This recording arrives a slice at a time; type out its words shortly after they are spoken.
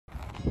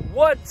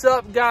What's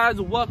up,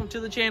 guys? Welcome to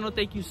the channel.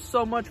 Thank you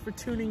so much for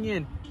tuning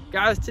in.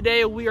 Guys,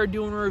 today we are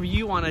doing a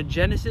review on a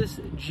Genesis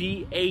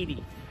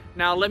G80.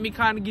 Now, let me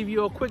kind of give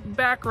you a quick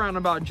background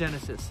about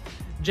Genesis.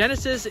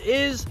 Genesis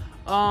is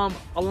a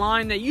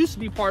line that used to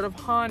be part of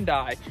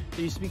Hyundai. It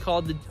used to be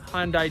called the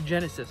Hyundai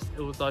Genesis.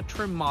 It was a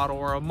trim model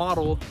or a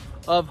model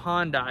of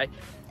Hyundai.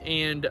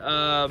 And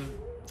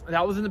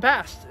that was in the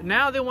past.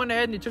 Now they went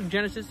ahead and they took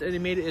Genesis and they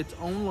made it its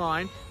own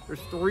line. There's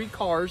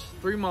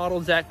three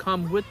models that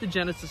come with the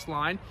Genesis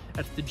line.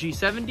 That's the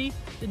G70,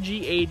 the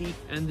G80,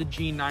 and the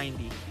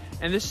G90.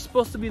 And this is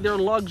supposed to be their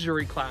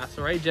luxury class,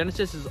 all right?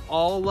 Genesis is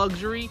all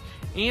luxury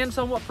and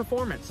somewhat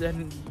performance,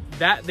 and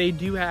that they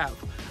do have.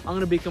 I'm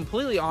gonna be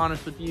completely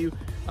honest with you.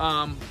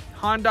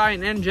 Hyundai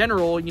and in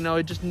general, you know,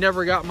 it just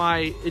never got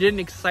it didn't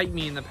excite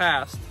me in the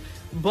past.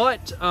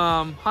 But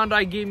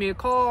Hyundai gave me a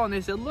call and they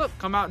said, look,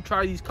 come out and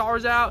try these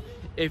cars out.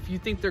 If you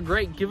think they're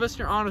great, give us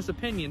your honest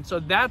opinion. So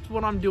that's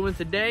what I'm doing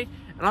today.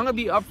 And I'm gonna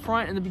be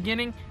upfront in the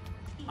beginning.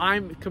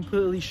 I'm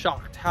completely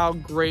shocked how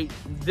great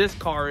this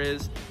car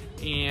is,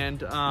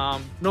 and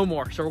no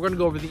more. So we're gonna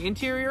go over the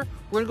interior,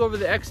 we're gonna go over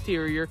the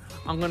exterior,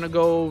 I'm gonna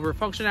go over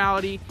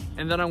functionality,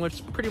 and then I'm gonna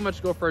pretty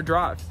much go for a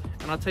drive.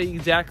 And I'll tell you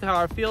exactly how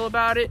I feel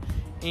about it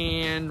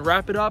and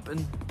wrap it up,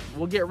 and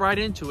we'll get right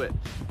into it.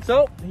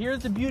 So here's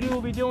the beauty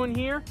we'll be doing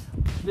here.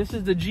 This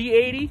is the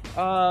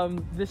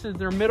G80. This is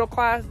their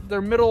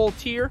middle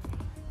tier.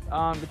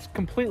 It's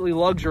completely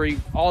luxury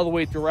all the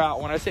way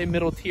throughout. When I say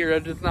middle tier,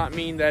 that does not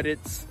mean that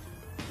it's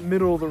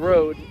middle of the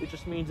road. It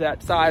just means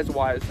that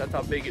size-wise, that's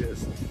how big it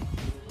is.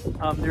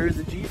 There is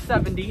a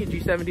G70. A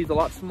G70 is a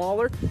lot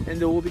smaller, and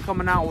they will be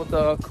coming out with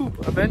a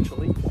coupe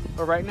eventually.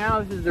 But right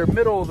now, this is their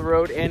middle of the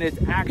road, and it's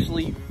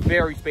actually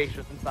very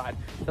spacious inside.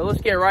 So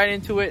let's get right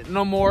into it.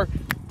 No more.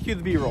 Cue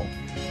the B-roll.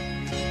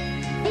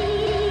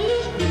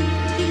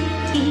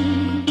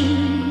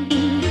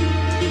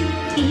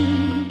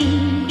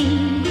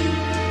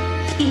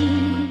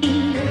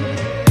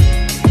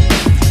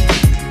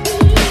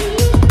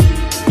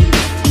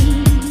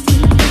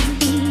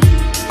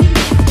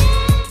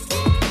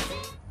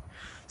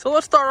 So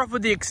let's start off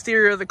with the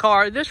exterior of the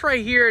car. This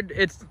right here,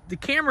 the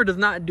camera does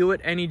not do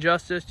it any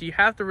justice. You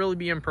have to really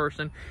be in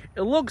person.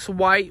 It looks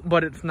white,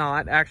 but it's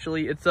not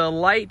actually. It's a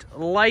light,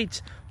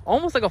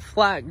 almost like a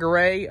flat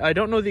gray. I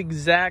don't know the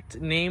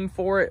exact name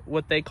for it,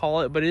 what they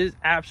call it, but it is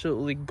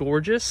absolutely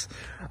gorgeous.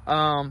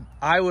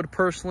 I would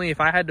personally,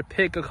 if I had to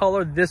pick a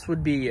color, this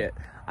would be it.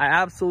 I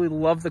absolutely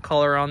love the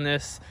color on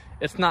this.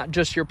 It's not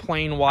just your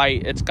plain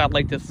white. It's got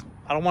like this,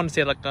 I don't want to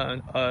say like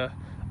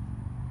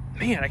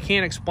man, I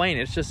can't explain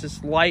it. It's just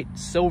this light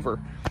silver.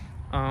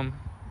 And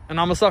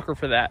I'm a sucker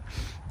for that.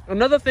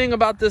 Another thing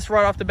about this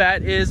right off the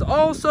bat is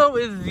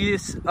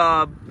this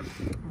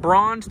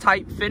bronze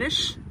type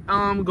finish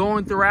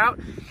going throughout,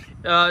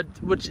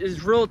 which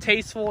is real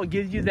tasteful. It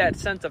gives you that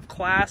sense of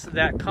class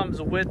that comes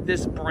with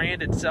this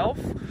brand itself,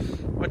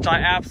 which I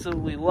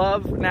absolutely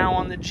love. Now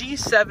on the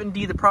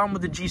G70, the problem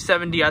with the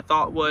G70 I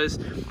thought was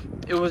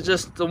it was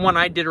just the one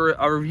I did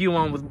a review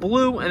on with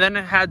blue, and then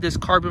it had this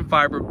carbon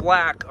fiber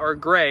black or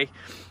gray,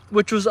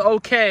 which was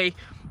okay,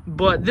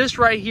 but this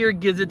right here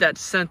gives it that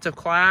sense of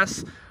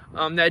class.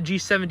 That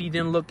G70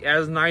 didn't look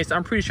as nice.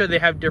 I'm pretty sure they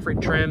have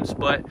different trims,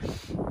 but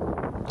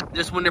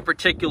this one in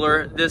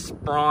particular, this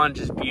bronze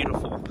is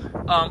beautiful.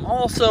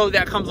 Also,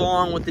 that comes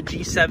along with the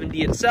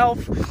G70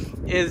 itself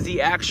is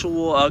the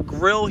actual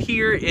grille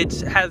here.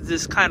 It has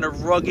this kind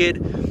of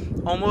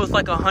rugged, almost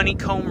like a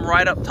honeycomb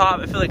right up top.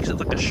 I feel like it's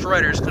like a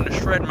shredder. It's going to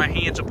shred my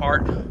hands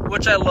apart,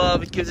 which I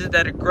love. It gives it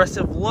that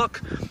aggressive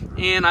look,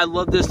 and I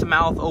love this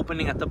mouth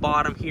opening at the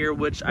bottom here,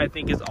 which I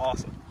think is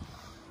awesome.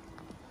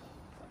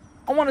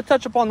 I want to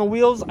touch upon the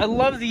wheels. I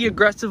love the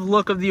aggressive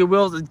look of the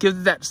wheels. It gives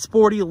it that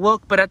sporty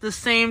look, but at the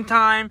same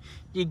time,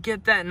 you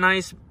get that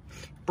nice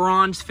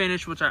bronze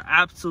finish, which I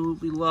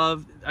absolutely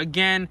love.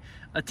 Again,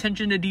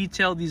 attention to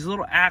detail. These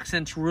little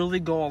accents really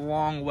go a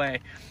long way.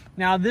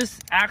 Now, this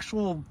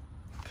actual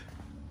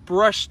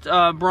brushed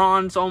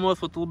bronze,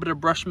 almost with a little bit of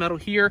brushed metal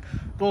here,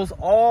 goes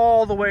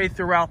all the way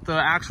throughout the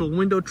actual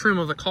window trim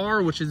of the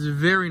car, which is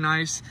very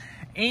nice,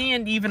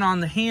 and even on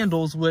the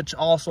handles, which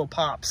also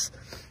pops.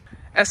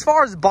 As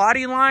far as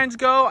body lines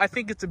go, I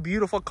think it's a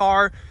beautiful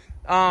car.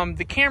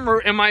 The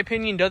camera, in my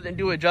opinion, doesn't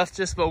do it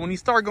justice, but when you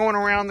start going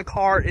around the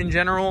car in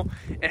general,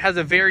 it has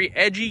a very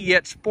edgy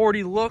yet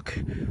sporty look,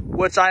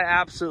 which I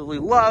absolutely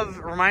love.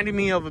 Reminding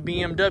me of a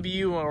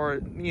BMW or,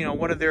 you know,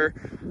 one of their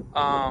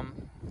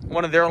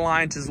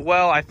lines as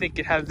well. I think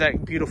it has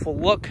that beautiful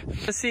look.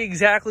 Let's see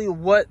exactly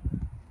what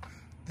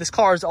this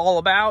car is all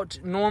about.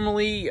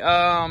 Normally,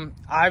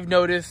 I've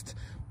noticed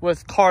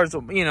with cars,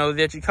 you know,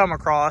 that you come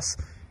across,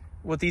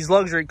 with these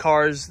luxury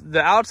cars,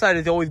 the outside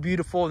is always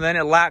beautiful, and then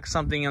it lacks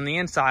something on the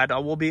inside. I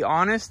will be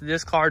honest,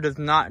 this car does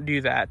not do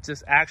that.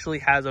 This actually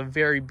has a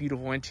very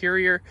beautiful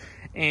interior,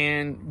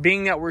 and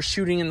being that we're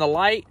shooting in the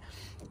light,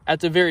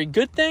 that's a very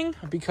good thing,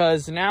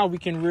 because now we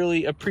can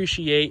really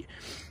appreciate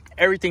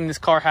everything this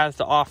car has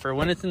to offer.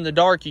 When it's in the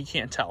dark, you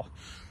can't tell.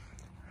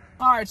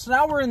 All right, so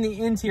now we're in the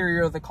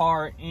interior of the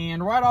car,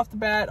 and right off the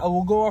bat,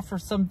 we'll go over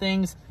some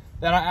things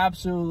that I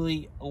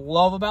absolutely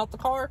love about the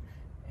car.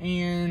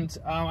 And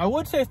I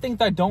would say things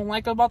I don't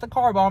like about the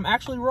car, but I'm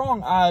actually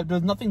wrong.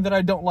 There's nothing that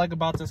I don't like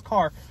about this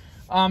car.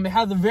 It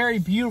has a very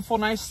beautiful,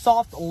 nice,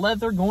 soft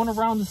leather going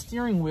around the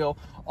steering wheel.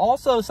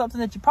 Also,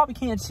 something that you probably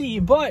can't see,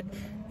 but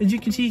as you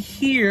can see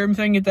here, I'm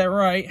trying to get that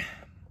right,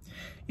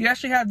 you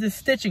actually have this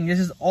stitching. This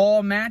is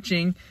all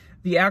matching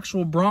the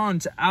actual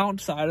bronze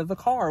outside of the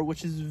car,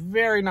 which is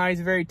very nice,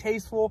 very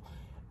tasteful.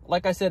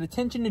 Like I said,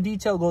 attention to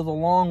detail goes a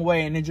long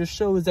way, and it just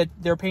shows that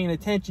they're paying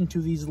attention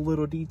to these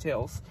little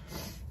details.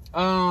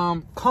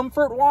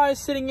 Comfort wise,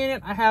 sitting in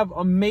it, I have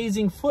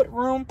amazing foot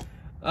room.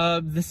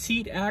 The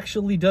seat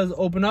actually does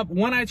open up.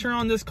 When I turn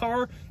on this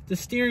car, the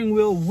steering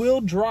wheel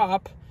will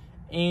drop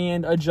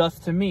and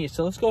adjust to me.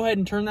 So let's go ahead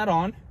and turn that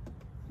on.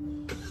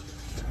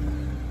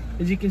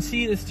 As you can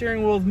see, the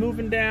steering wheel is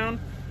moving down,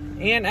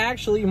 and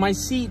actually my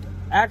seat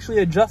actually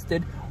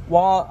adjusted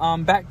while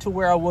back to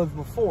where I was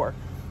before.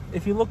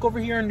 If you look over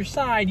here on your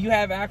side, you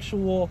have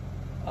actual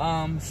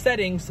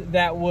settings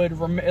that would,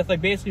 it's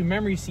like basically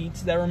memory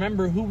seats that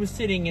remember who was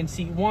sitting in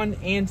seat 1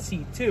 and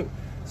seat 2.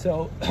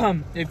 So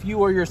if you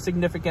or your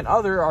significant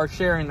other are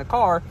sharing the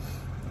car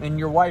and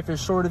your wife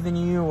is shorter than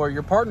you or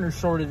your partner is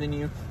shorter than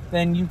you,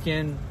 then you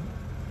can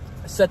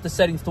set the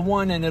settings to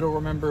 1 and it'll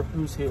remember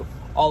who's who.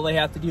 All they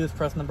have to do is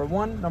press number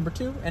 1, number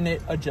 2, and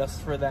it adjusts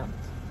for them,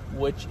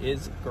 which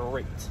is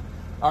great.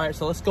 All right,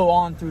 so let's go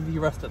on through the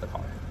rest of the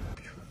car.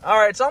 All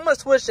right, so I'm gonna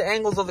switch the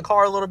angles of the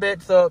car a little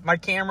bit, so my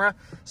camera,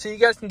 so you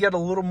guys can get a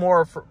little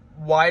more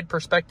wide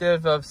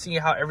perspective of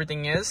seeing how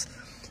everything is.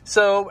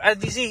 So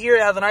as you see here,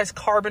 it has a nice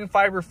carbon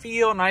fiber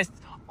feel, nice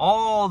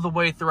all the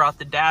way throughout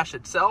the dash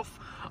itself.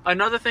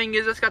 Another thing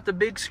is it's got the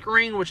big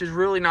screen, which is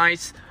really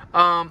nice.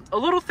 A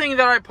little thing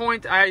that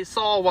I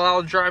saw while I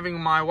was driving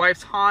my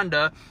wife's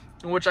Honda,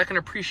 which I can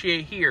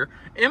appreciate here.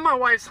 In my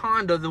wife's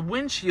Honda, the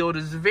windshield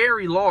is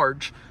very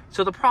large.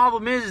 So the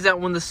problem is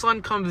that when the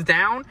sun comes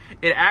down,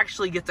 it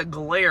actually gets a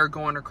glare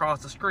going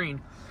across the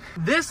screen.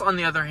 This, on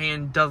the other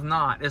hand, does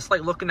not. It's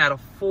like looking at a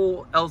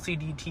full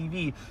LCD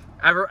TV.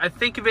 I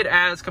think of it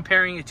as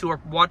comparing it to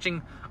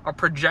watching a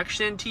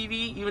projection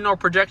TV, even though a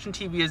projection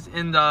TV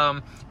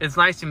is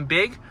nice and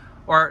big,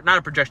 or not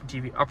a projection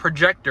TV, a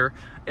projector.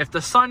 If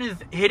the sun is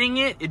hitting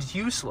it, it's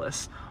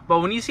useless. But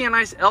when you see a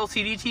nice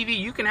LCD TV,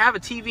 you can have a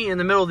TV in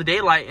the middle of the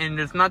daylight and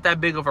it's not that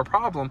big of a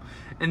problem.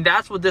 And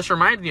that's what this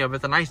reminds me of.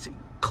 It's a nice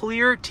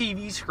clear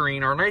TV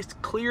screen, or a nice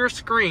clear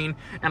screen,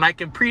 and I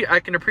can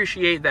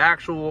appreciate the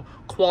actual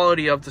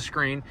quality of the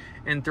screen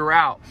and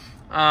throughout.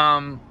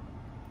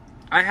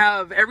 I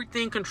have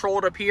everything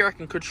controlled up here. I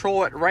can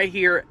control it right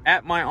here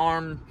at my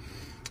arm,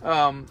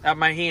 at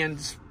my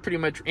hands, pretty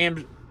much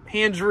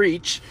hands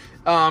reach.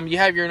 You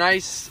have your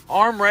nice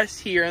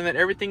armrest here, and then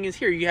everything is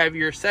here. You have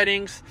your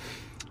settings,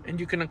 and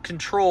you can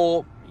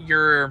control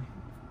your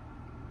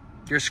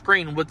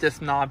screen with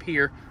this knob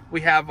here.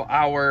 We have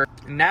our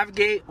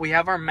navigate, we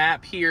have our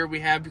map here,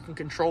 you can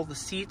control the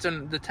seats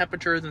and the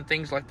temperatures and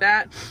things like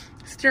that.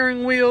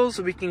 Steering wheels,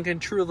 so we can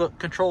control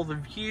the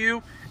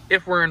view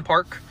if we're in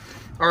park,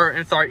 or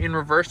in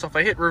reverse. So if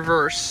I hit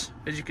reverse,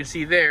 as you can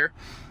see there,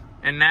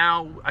 and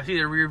now I see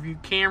the rear view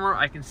camera,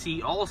 I can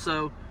see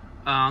also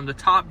the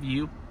top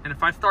view. And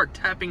if I start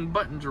tapping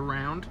buttons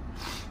around,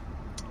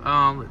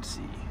 let's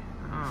see,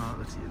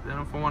 then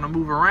if I want to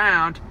move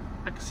around,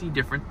 I can see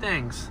different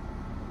things.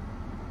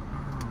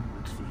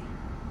 Let's see,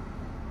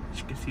 as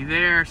you can see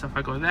there, so if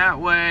I go that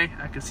way,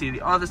 I can see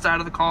the other side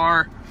of the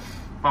car.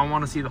 If I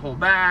want to see the whole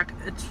back,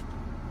 it's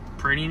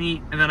pretty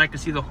neat, and then I can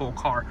see the whole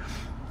car.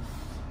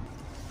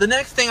 The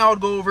next thing I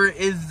would go over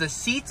is the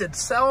seats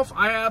itself.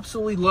 I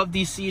absolutely love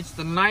these seats.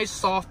 The nice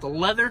soft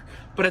leather,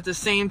 but at the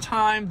same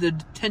time, the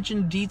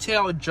attention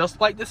detail,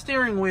 just like the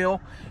steering wheel,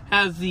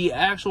 has the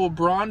actual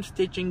bronze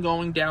stitching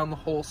going down the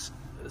whole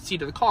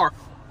seat of the car.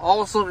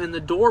 Also, in the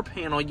door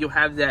panel, you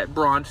have that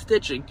bronze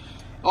stitching.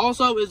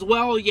 Also, as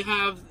well,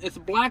 it's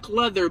black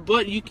leather,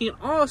 but you can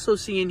also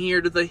see in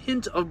here the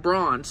hint of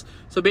bronze.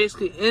 So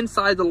basically,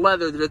 inside the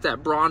leather, there's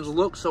that bronze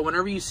look. So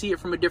whenever you see it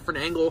from a different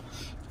angle,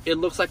 it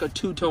looks like a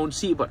two-tone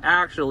seat, but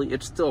actually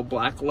it's still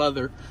black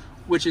leather,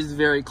 which is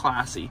very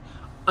classy.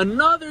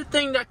 Another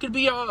thing that could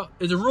be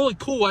is really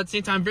cool, at the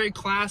same time very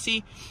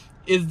classy,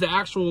 is the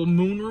actual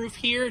moonroof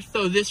here.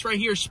 So this right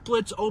here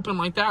splits open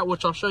like that,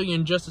 which I'll show you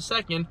in just a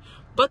second.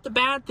 But the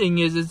bad thing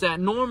is that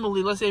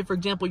normally, let's say for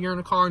example you're in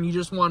a car and you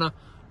just want to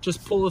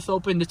just pull this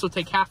open, this will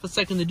take half a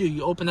second to do.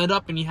 You open that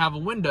up and you have a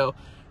window.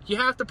 You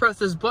have to press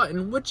this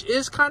button, which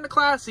is kind of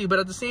classy, but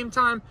at the same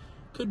time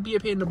could be a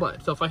pain in the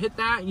butt. So if I hit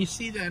that, you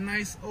see that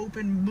nice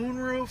open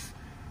moonroof,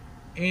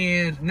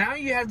 and now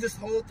you have this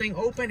whole thing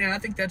open, and I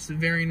think that's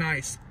very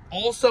nice.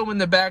 Also in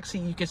the back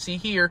seat, you can see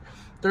here,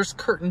 there's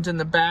curtains in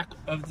the back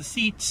of the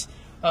seats,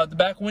 the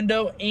back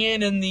window,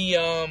 and in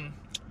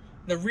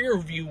the rear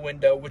view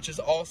window, which is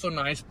also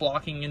nice,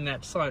 blocking in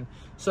that sun.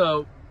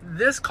 So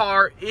this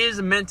car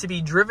is meant to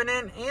be driven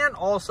in and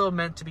also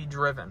meant to be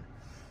driven.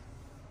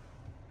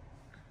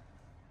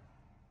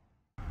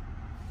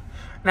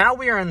 Now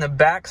we are in the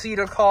back seat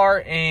of the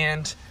car,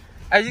 and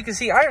As you can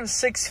see, I am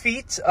 6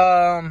 feet,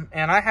 and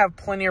I have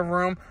plenty of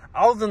room.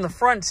 I was in the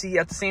front seat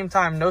at the same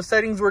time. No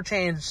settings were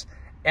changed,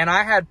 and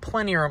I had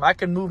plenty of room. I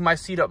could move my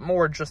seat up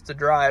more just to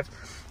drive.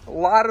 A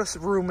lot of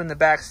room in the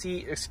back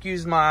seat.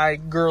 Excuse my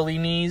girly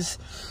knees.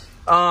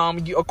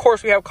 Of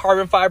course, we have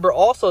carbon fiber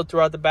also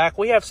throughout the back.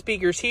 We have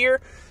speakers here,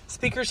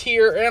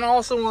 and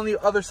also on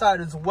the other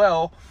side as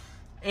well.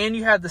 And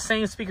you have the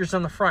same speakers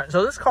on the front.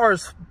 So this car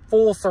is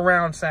full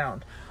surround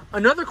sound.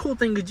 Another cool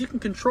thing is you can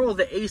control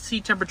the AC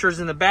temperatures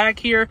in the back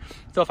here.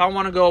 So if I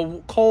want to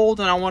go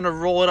cold and I want to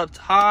roll it up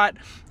to hot,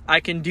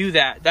 I can do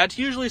that. That's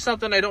usually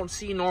something I don't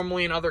see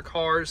normally in other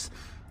cars,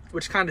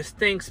 which kind of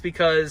stinks,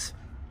 because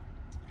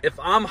if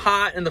I'm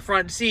hot in the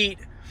front seat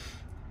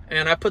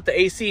and I put the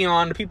AC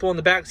on, the people in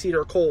the back seat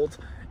are cold.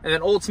 And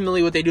then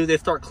ultimately what they do, they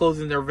start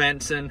closing their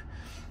vents and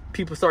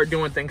people start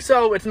doing things.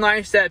 So it's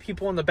nice that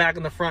people in the back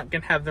and the front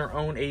can have their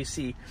own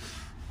AC.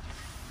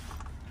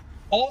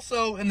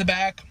 Also in the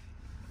back,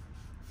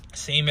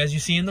 same as you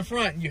see in the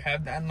front, you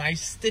have that nice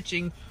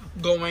stitching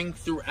going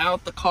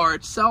throughout the car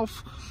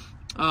itself,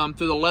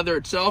 through the leather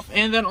itself.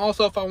 And then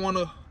also if I want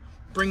to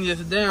bring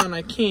this down,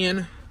 I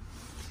can,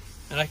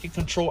 and I can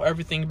control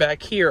everything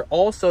back here.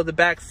 Also, the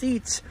back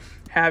seats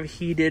have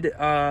heated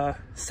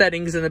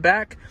settings in the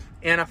back,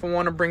 and if I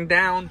want to bring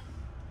down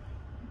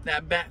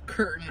that back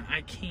curtain,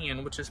 I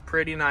can, which is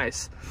pretty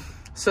nice.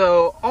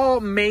 So all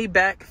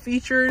Maybach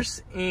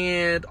features,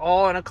 and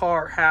all in a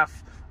car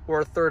half or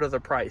a third of the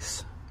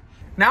price.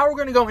 Now we're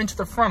going to go into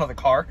the front of the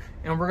car,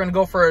 and we're going to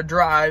go for a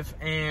drive,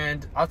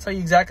 and I'll tell you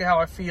exactly how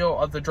I feel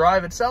of the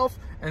drive itself,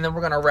 and then we're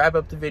going to wrap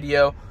up the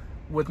video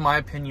with my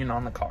opinion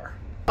on the car.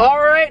 All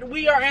right,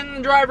 we are in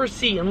the driver's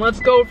seat, and let's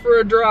go for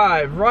a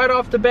drive. Right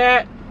off the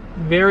bat,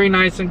 very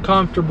nice and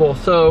comfortable.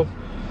 So,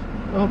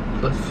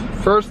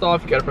 first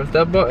off, you got to press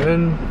that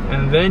button,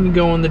 and then you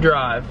go in the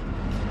drive.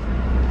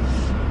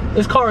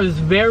 This car is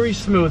very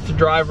smooth to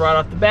drive right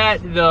off the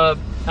bat. And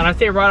I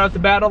say right off the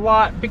bat a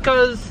lot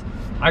because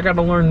I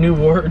gotta learn new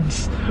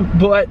words,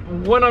 but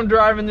when I'm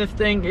driving this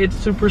thing, it's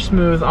super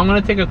smooth. I'm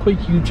gonna take a quick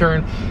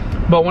U-turn,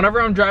 but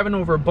whenever I'm driving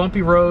over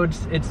bumpy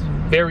roads, it's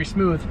very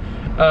smooth.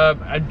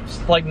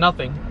 It's like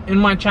nothing. In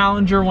my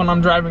Challenger, when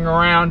I'm driving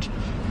around,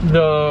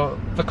 the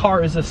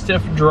car is a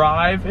stiff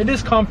drive. It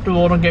is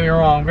comfortable, don't get me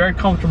wrong, very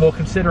comfortable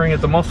considering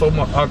it's a muscle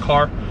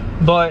car,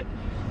 but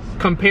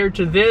compared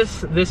to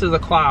this is a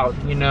cloud,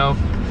 you know.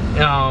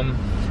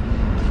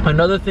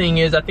 Another thing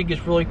is, I think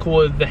it's really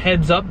cool, is the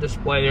heads-up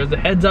display. There's a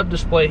heads-up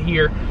display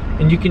here,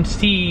 and you can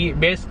see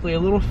basically a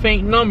little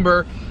faint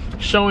number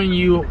showing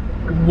you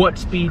what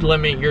speed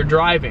limit you're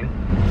driving.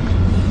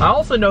 I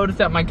also noticed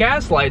that my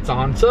gas light's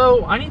on,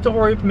 so I need to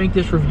hurry up and make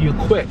this review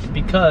quick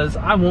because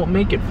I won't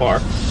make it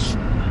far.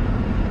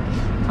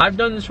 I've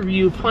done this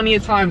review plenty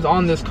of times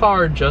on this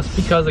car just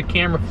because of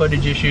camera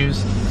footage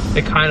issues.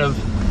 It kind of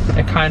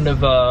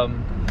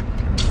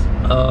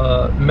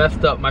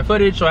messed up my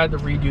footage, so I had to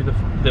redo the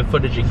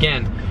footage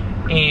again.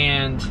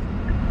 And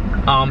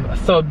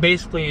so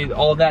basically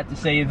all that to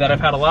say that I've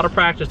had a lot of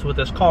practice with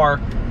this car,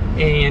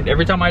 and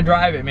every time I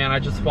drive it, man, I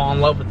just fall in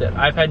love with it.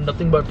 I've had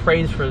nothing but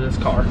praise for this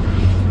car.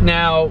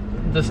 Now,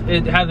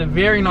 it has a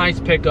very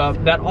nice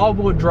pickup. That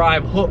all-wheel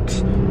drive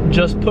hooks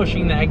just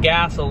pushing that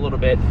gas a little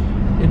bit.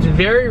 It's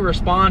very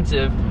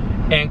responsive,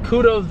 and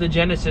kudos to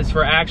Genesis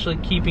for actually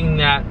keeping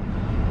that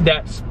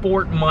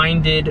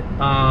sport-minded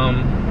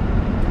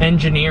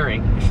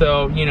engineering.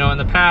 So, you know, in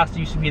the past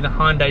it used to be the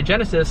Hyundai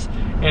Genesis,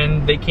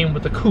 and they came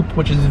with the coupe,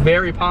 which is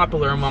very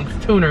popular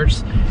amongst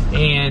tuners,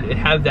 and it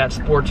has that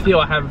sports feel.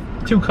 I have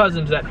two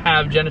cousins that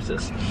have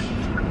Genesis,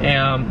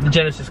 the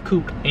Genesis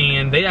coupe,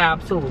 and they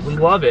absolutely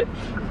love it.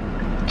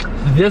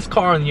 This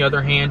car, on the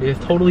other hand, is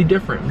totally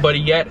different, but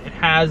yet it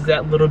has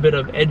that little bit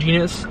of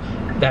edginess,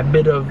 that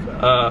bit of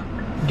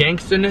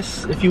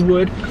gangsterness, if you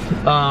would.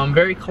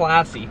 Very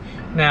classy.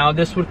 Now,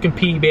 this would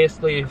compete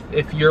basically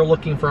if you're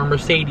looking for a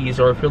Mercedes,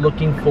 or if you're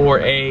looking for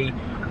a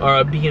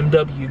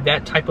BMW,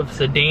 that type of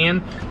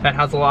sedan that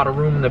has a lot of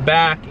room in the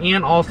back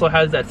and also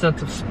has that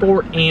sense of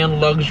sport and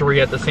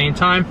luxury at the same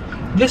time.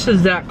 This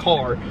is that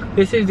car.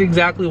 This is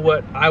exactly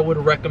what I would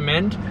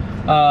recommend.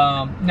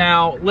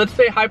 Now, let's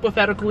say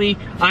hypothetically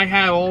I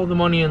have all the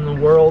money in the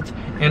world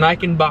and I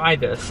can buy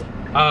this.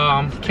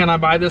 Can I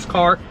buy this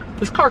car?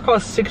 This car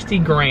costs 60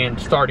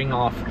 grand starting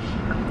off.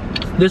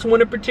 This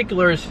one in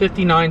particular is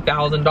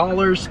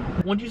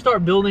 $59,000. Once you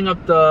start building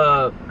up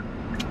the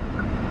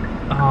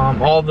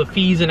all the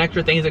fees and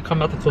extra things that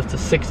come out, that's close to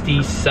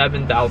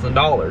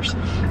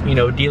 $67,000. You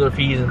know, dealer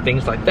fees and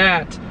things like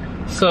that.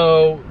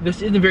 So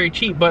this isn't very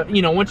cheap, but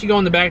you know, once you go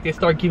in the back, they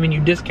start giving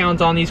you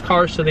discounts on these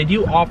cars. So they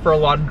do offer a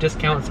lot of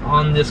discounts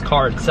on this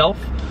car itself.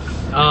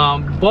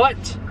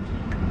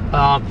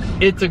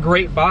 It's a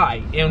great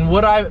buy. And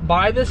would I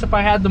buy this if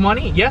I had the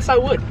money? Yes, I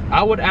would.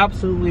 I would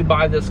absolutely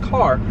buy this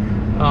car.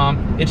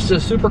 It's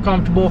just super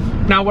comfortable.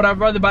 Now, would I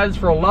rather buy this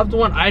for a loved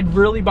one? I'd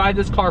really buy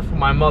this car for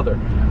my mother.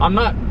 I'm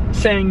not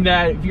saying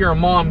that if you're a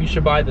mom, you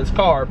should buy this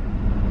car,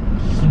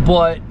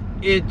 but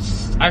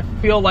I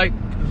feel like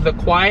the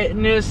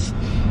quietness,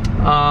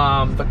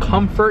 the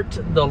comfort,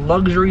 the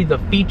luxury, the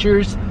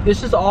features.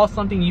 This is all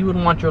something you would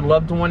want your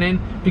loved one in,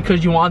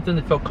 because you want them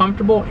to feel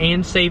comfortable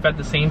and safe at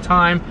the same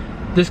time.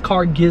 This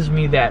car gives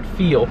me that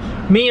feel.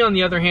 Me, on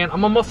the other hand,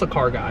 I'm a muscle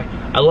car guy.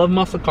 I love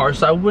muscle cars,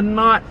 so I would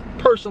not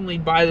personally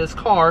buy this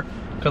car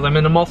because I'm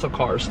into muscle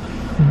cars.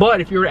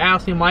 But if you were to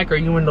ask me, Mike, are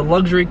you into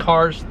luxury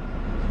cars?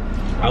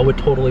 I would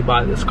totally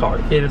buy this car.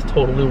 It is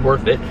totally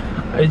worth it.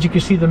 As you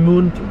can see, the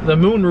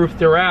moon roof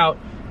throughout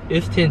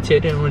is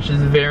tinted, and which is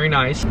very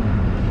nice.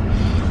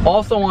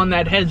 Also, on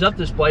that heads-up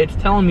display, it's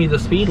telling me the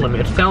speed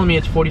limit. It's telling me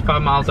it's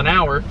 45 miles an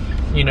hour,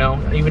 you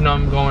know, even though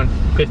I'm going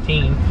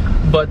 15.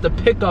 But the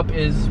pickup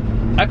is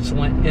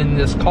excellent in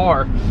this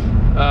car.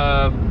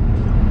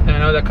 And I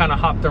know that kind of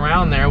hopped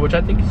around there, which I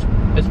think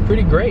is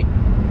pretty great.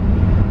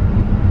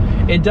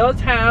 It does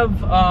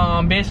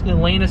have basically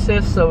lane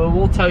assist, so it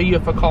will tell you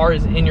if a car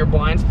is in your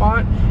blind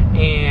spot,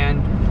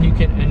 and you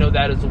can know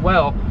that as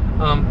well.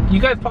 You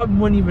guys probably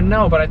wouldn't even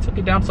know, but I took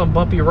it down some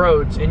bumpy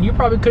roads, and you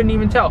probably couldn't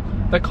even tell.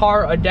 The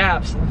car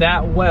adapts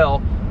that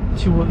well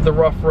to the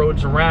rough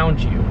roads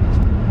around you.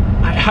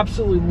 I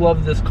absolutely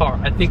love this car.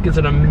 I think it's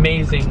an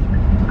amazing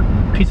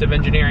piece of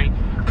engineering.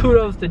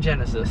 Kudos to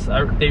Genesis.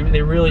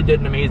 They really did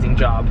an amazing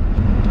job.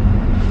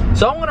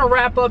 So I'm gonna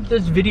wrap up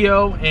this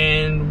video,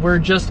 and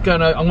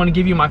I'm gonna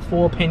give you my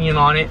full opinion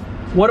on it.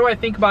 What do I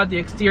think about the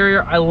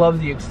exterior? I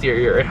love the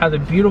exterior. It has a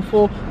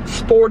beautiful,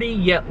 sporty,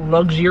 yet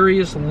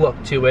luxurious look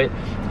to it.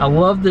 I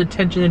love the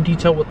attention to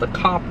detail with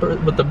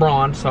the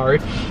bronze, sorry.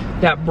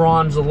 That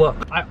bronze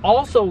look. I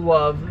also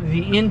love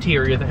the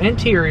interior. The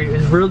interior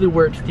is really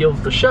where it steals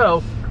the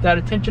show. That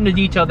attention to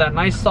detail, that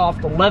nice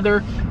soft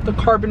leather, the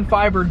carbon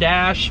fiber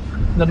dash,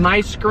 the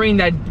nice screen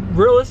that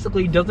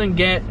realistically doesn't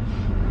get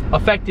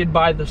affected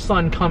by the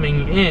sun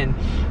coming in.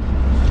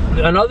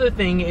 Another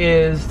thing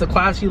is the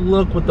classy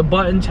look with the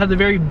buttons. Has a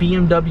very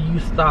BMW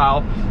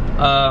style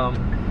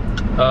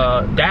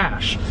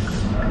dash.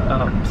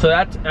 So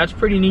that's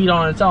pretty neat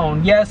on its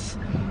own. Yes,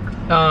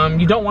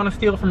 you don't want to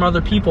steal from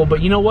other people,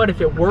 but you know what?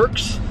 If it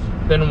works,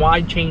 then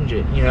why change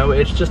it? You know,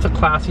 it's just a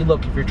classy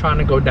look if you're trying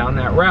to go down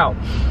that route.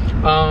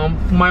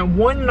 My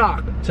one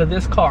knock to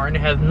this car, and it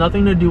has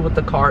nothing to do with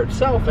the car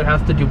itself, it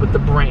has to do with the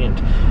brand.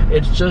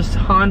 It's just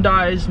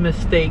Hyundai's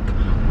mistake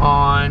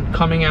on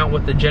coming out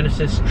with the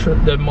Genesis,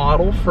 the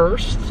model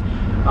first,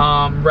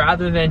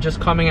 rather than just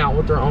coming out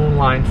with their own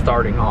line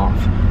starting off.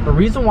 The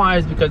reason why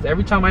is because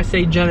every time I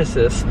say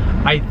Genesis,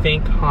 I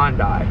think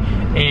Hyundai,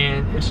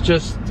 and it's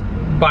just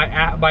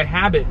by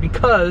habit,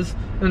 because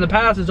in the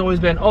past it's always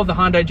been, oh, the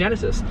Hyundai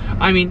Genesis.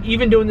 I mean,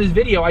 even doing this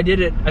video, I did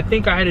it, I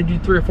think I had to do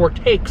 3 or 4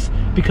 takes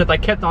because I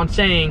kept on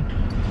saying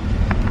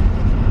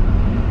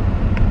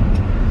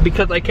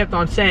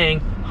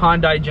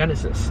Hyundai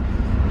Genesis,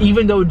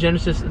 even though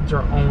Genesis is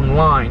their own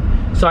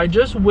line. So I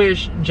just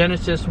wish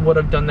Genesis would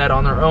have done that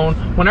on their own.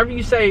 Whenever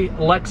you say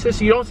Lexus,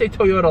 you don't say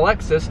Toyota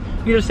Lexus,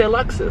 you just say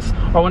Lexus.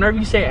 Or whenever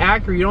you say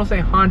Acura, you don't say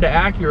Honda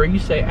Acura, you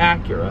say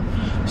Acura.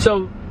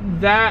 So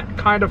that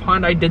kind of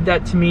Hyundai did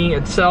that to me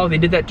itself. They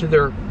did that to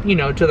their, you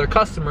know, to their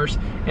customers,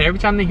 and every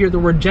time they hear the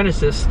word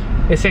Genesis,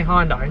 they say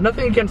Hyundai.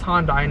 Nothing against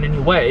Hyundai in any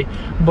way,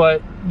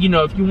 but you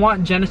know, if you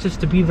want Genesis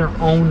to be their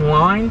own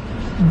line,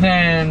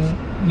 then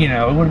you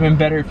know, it would have been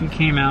better if you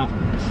came out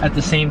at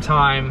the same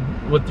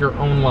time with your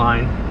own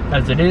line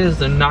as it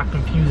is, and not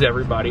confuse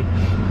everybody.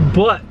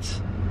 But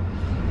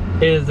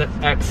it is an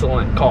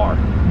excellent car.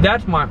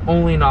 That's my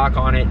only knock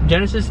on it.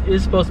 Genesis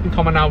is supposed to be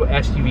coming out with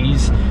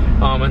SUVs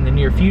in the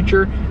near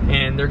future,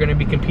 and they're going to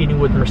be competing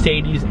with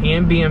Mercedes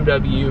and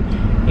BMW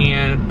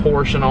and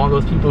Porsche and all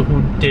those people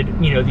who did,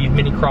 you know, these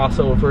mini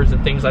crossovers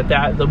and things like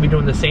that. They'll be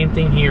doing the same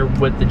thing here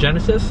with the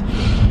Genesis,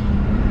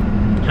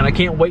 and I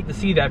can't wait to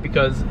see that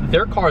because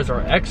their cars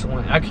are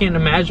excellent. I can't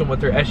imagine what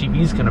their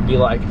SUV is going to be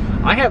like.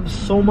 I have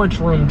so much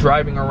room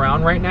driving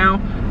around right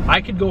now.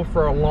 I could go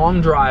for a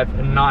long drive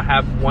and not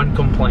have one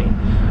complaint.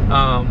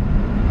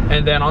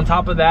 And then on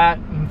top of that,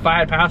 if I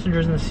had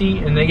passengers in the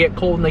seat and they get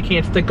cold and they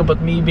can't stick up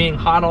with me being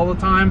hot all the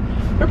time,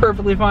 they're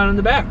perfectly fine in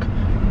the back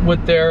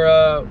with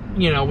their,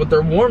 you know, with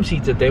their warm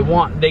seats that they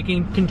want. They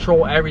can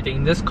control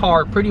everything. This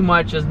car pretty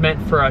much is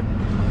meant for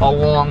a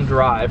long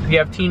drive. If you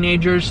have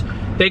teenagers,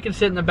 they can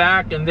sit in the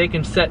back and they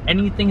can set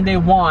anything they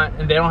want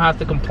and they don't have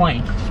to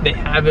complain. They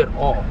have it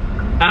all.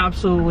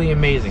 Absolutely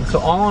amazing. So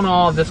all in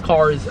all, this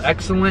car is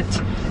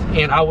excellent,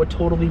 and I would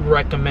totally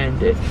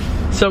recommend it.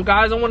 So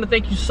guys, I want to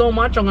thank you so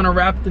much. I'm going to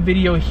wrap the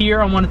video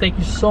here. I want to thank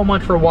you so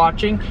much for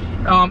watching.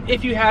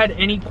 If you had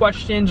any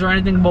questions or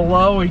anything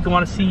below, or you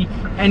want to see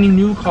any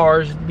new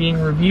cars being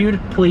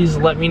reviewed, please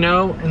let me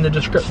know in the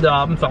description.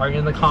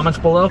 In the comments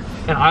below,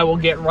 and I will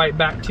get right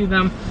back to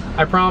them.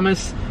 I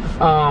promise.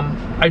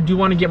 I do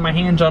want to get my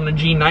hands on a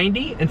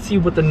G90 and see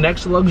what the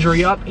next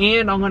luxury up,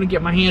 and I'm going to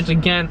get my hands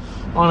again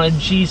on a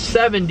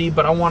G70,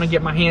 but I want to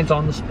get my hands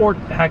on the sport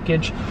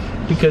package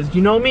because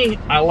you know me,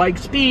 I like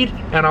speed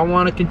and I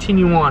want to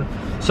continue on.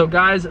 So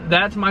guys,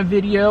 that's my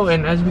video,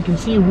 and as we can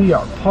see, we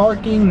are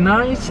parking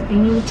nice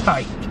and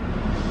tight.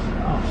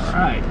 All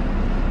right.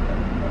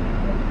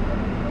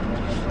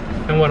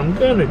 And what I'm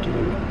gonna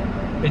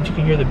do as you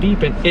can hear the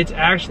beeping, it's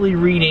actually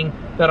reading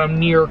that I'm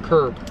near a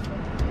curb.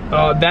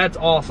 That's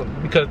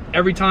awesome, because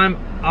every time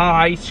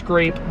I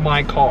scrape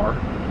my car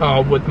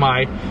with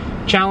my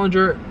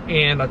Challenger,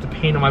 and that's a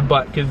pain in my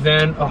butt, because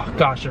then, oh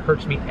gosh, it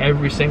hurts me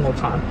every single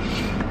time.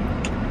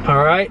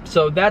 All right,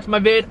 so that's my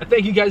vid.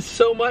 Thank you guys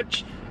so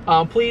much.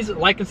 Please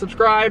like and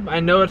subscribe. I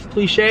know it's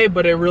cliche,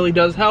 but it really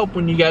does help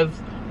when you guys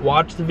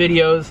watch the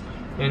videos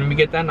and we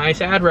get that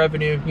nice ad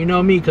revenue. You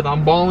know me, because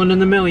I'm balling in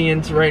the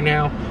millions right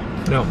now.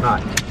 No, I'm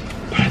not.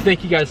 But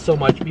thank you guys so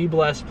much. Be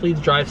blessed. Please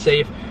drive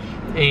safe.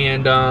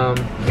 And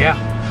yeah,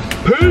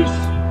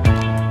 peace.